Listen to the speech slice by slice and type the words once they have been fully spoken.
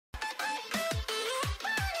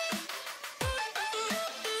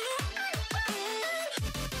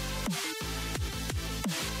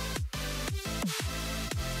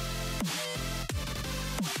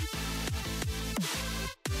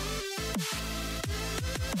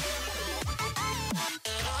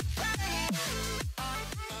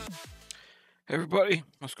Hey everybody,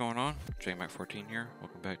 what's going on? jMac14 here.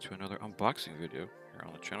 Welcome back to another unboxing video here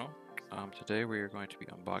on the channel. Today we are going to be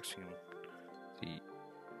unboxing the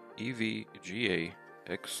EVGA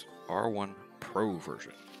XR1 Pro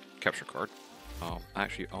version capture card. I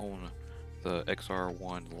actually own the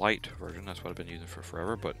XR1 Lite version. That's what I've been using for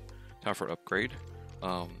forever, but time for an upgrade.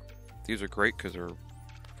 These are great because they're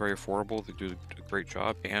very affordable. They do a great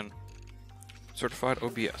job and certified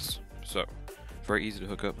OBS. So very easy to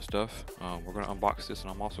hook up and stuff. We're going to unbox this, and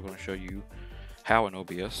I'm also going to show you how in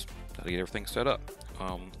OBS to get everything set up.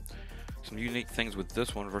 Some unique things with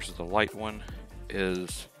this one versus the Lite one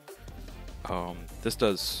is this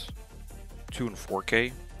does 2 and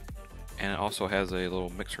 4K, and it also has a little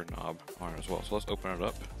mixer knob on it as well. So let's open it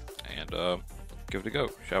up and give it a go,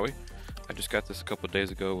 shall we? I just got this a couple of days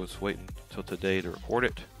ago. Was waiting till today to record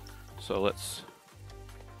it, so let's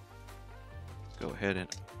go ahead and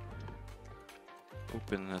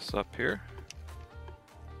open this up here.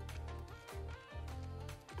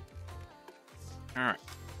 Alright.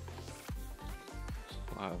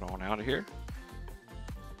 Slide it on out of here.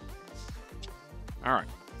 Alright.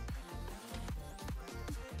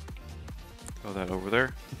 Throw that over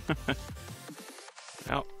there.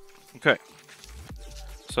 Out. Okay.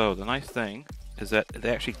 So the nice thing is that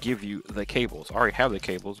they actually give you the cables. I already have the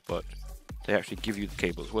cables, but they actually give you the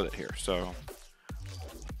cables with it here. So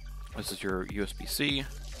this is your USB-C,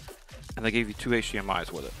 and they gave you 2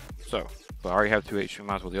 HDMIs with it. So, but I already have 2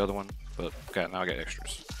 HDMIs with the other one, but now I got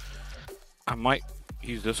extras. I might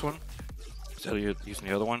use this one instead of using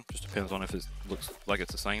the other one. Just depends on if it looks like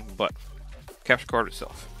it's the same. But capture card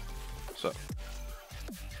itself. So,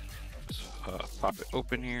 let's pop it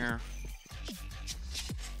open here,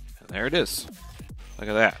 and there it is. Look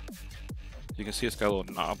at that. You can see it's got a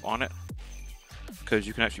little knob on it, because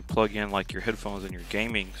you can actually plug in like your headphones and your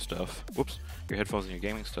gaming stuff. Whoops, your headphones and your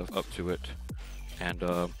gaming stuff up to it, and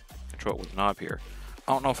control it with the knob here.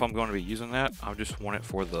 I don't know if I'm going to be using that. I just want it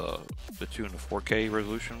for the 2 and the 4K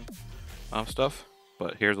resolution stuff.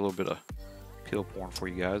 But here's a little bit of pill porn for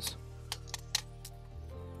you guys.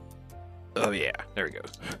 Oh yeah, there we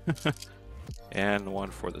go. And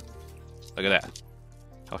one for the. Look at that.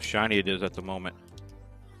 How shiny it is at the moment.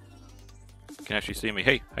 You can actually see me.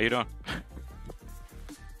 Hey, how you doing?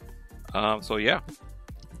 So yeah,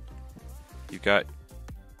 you've got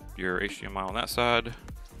your HDMI on that side,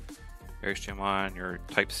 your HDMI and your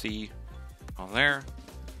Type-C on there,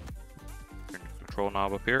 your control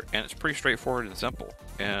knob up here, and it's pretty straightforward and simple.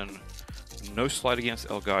 And no slight against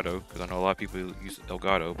Elgato, because I know a lot of people use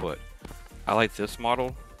Elgato, but I like this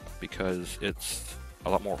model because it's a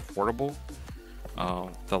lot more affordable.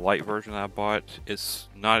 The Lite version that I bought, it's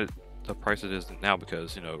not the price it is now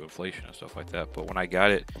because, you know, inflation and stuff like that, but when I got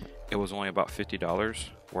it, it was only about $50,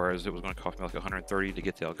 whereas it was going to cost me like $130 to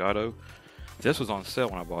get the Elgato. This was on sale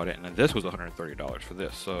when I bought it, and then this was $130 for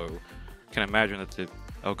this. So you can imagine that the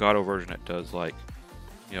Elgato version that does like,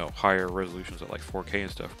 you know, higher resolutions at like 4K and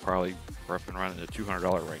stuff, probably are up and around in the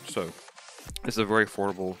 $200 range. So this is a very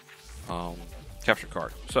affordable capture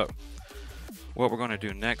card. So what we're going to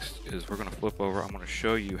do next is we're going to flip over. I'm going to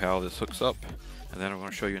show you how this hooks up, and then I'm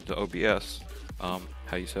going to show you into OBS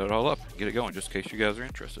how you set it all up, get it going, just in case you guys are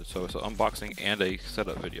interested. So it's an unboxing and a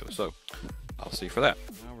setup video. So I'll see you for that.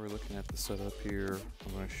 Now we're looking at the setup here.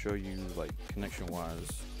 I'm going to show you like connection-wise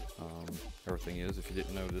everything is. If you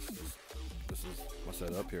didn't know, this is my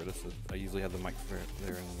setup here. I usually have the mic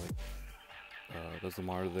there, and like there's the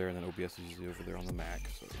monitor there, and then OBS is usually over there on the Mac.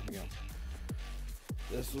 So there we go.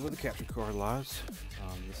 This is where the capture card lies.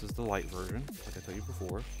 This is the Lite version, like I told you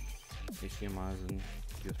before. HDMI's and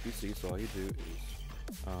USB-C, so all you do is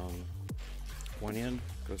one end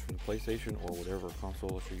goes from the PlayStation or whatever console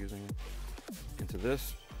that you're using into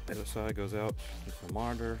this. The other side goes out into the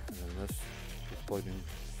monitor, and then this is plugged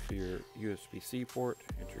into your USB-C port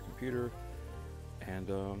into your computer.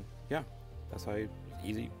 And yeah, that's how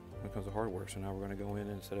easy when it comes to hardware. So now we're going to go in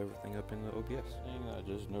and set everything up in the OBS. Thing that I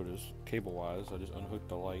just noticed, cable-wise, I just unhooked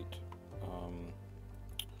the Lite.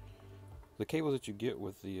 The cables that you get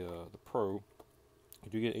with the Pro, you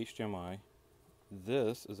do get HDMI.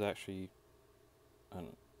 This is actually a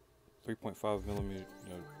 3.5 millimeter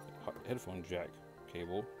headphone jack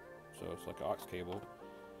cable, so it's like an aux cable.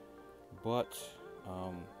 But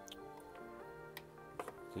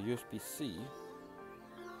the USB-C,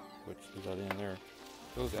 which is that in there,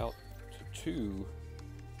 goes out to 2,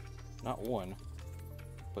 not 1,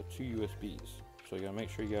 but 2 USBs. So you gotta make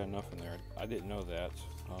sure you got enough in there. I didn't know that.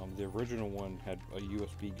 The original one had a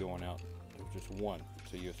USB going out. It was just one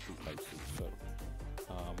to USB Type-C. So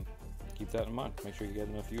keep that in mind. Make sure you get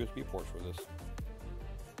enough USB ports for this.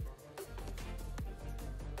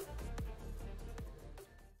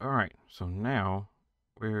 Alright, so now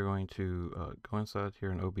we're going to go inside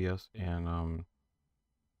here in OBS and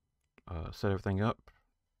set everything up.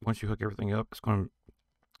 Once you hook everything up, it's going to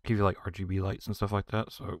give you like RGB lights and stuff like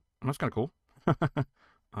that, so that's kind of cool.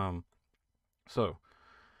 So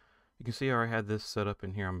you can see I already had this set up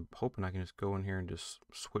in here. I'm hoping I can just go in here and just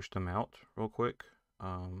switch them out real quick.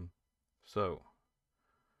 So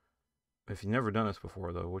if you've never done this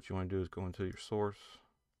before though, what you want to do is go into your source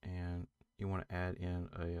and you want to add in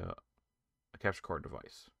a capture card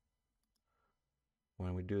device.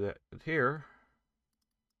 When we do that here,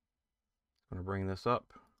 I'm going to bring this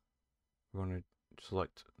up. We're going to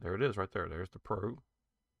select, there it is right there. There's the Pro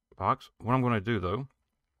box. What I'm going to do though,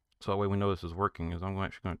 so that way we know this is working, is I'm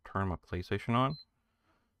actually going to turn my PlayStation on.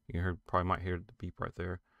 You probably might hear the beep right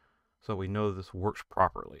there. So we know this works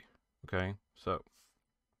properly. Okay, so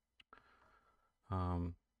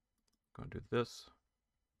I'm going to do this.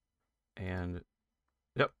 And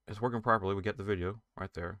yep, it's working properly. We get the video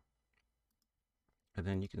right there. And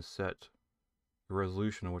then you can set the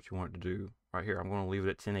resolution of what you want it to do right here. I'm going to leave it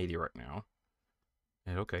at 1080 right now.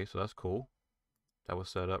 And okay, so that's cool. That was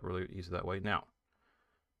set up really easy that way. Now,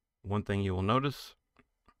 one thing you will notice,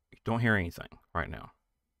 you don't hear anything right now.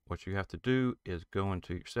 What you have to do is go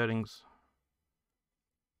into your settings,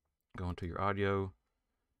 go into your audio,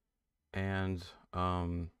 and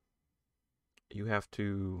you have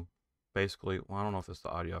to basically, well, I don't know if it's the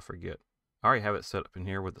audio, I forget. I already have it set up in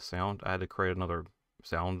here with the sound. I had to create another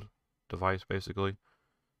sound device basically.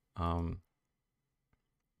 We'll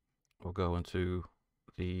go into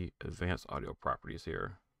the advanced audio properties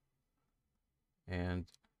here. And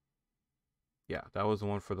yeah, that was the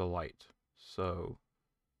one for the light. So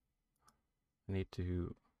I need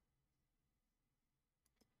to,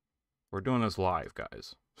 we're doing this live,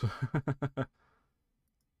 guys. Yeah,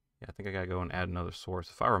 I think I gotta go and add another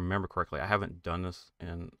source. If I remember correctly, I haven't done this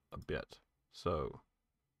in a bit. So I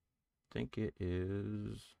think it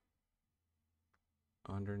is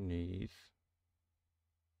underneath.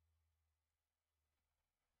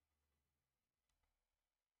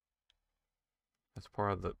 That's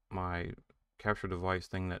part of my capture device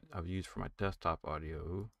thing that I've used for my desktop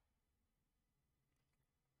audio.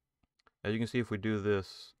 As you can see, if we do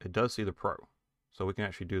this, it does see the Pro. So we can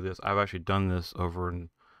actually do this. I've actually done this over, and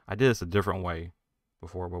I did this a different way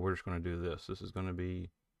before, but we're just going to do this. This is going to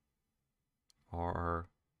be our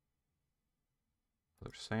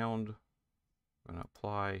other sound. I'm going to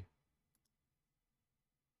apply.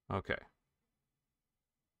 Okay.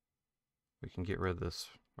 We can get rid of this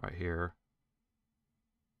right here,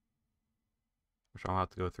 which I'll have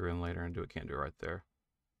to go through in later and do it. Can't do it right there.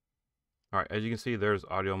 All right, as you can see, there's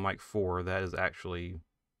Audio Mic 4. That is actually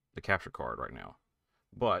the capture card right now.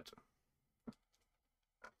 But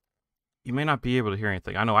you may not be able to hear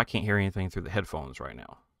anything. I know I can't hear anything through the headphones right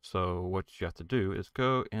now. So what you have to do is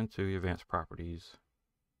go into your advanced properties,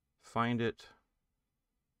 find it,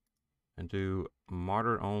 and do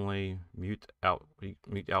monitor only, mute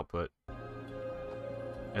output.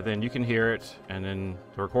 And then you can hear it, and then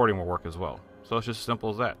the recording will work as well. So it's just as simple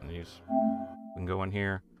as that. And we can go in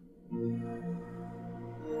here.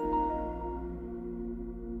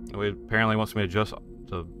 It apparently wants me to adjust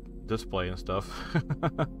the display and stuff.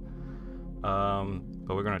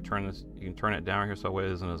 But we're going to turn this, you can turn it down here so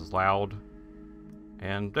it isn't as loud.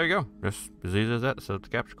 And there you go. Just as easy as that, set up the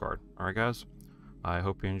capture card. Alright guys, I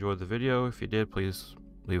hope you enjoyed the video. If you did, please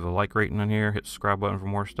leave a like rating on here, hit the subscribe button for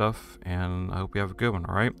more stuff, and I hope you have a good one.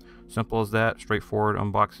 Alright, simple as that, straightforward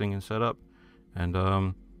unboxing and setup. And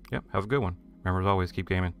yeah, have a good one. Remember, as always, keep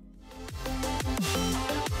gaming.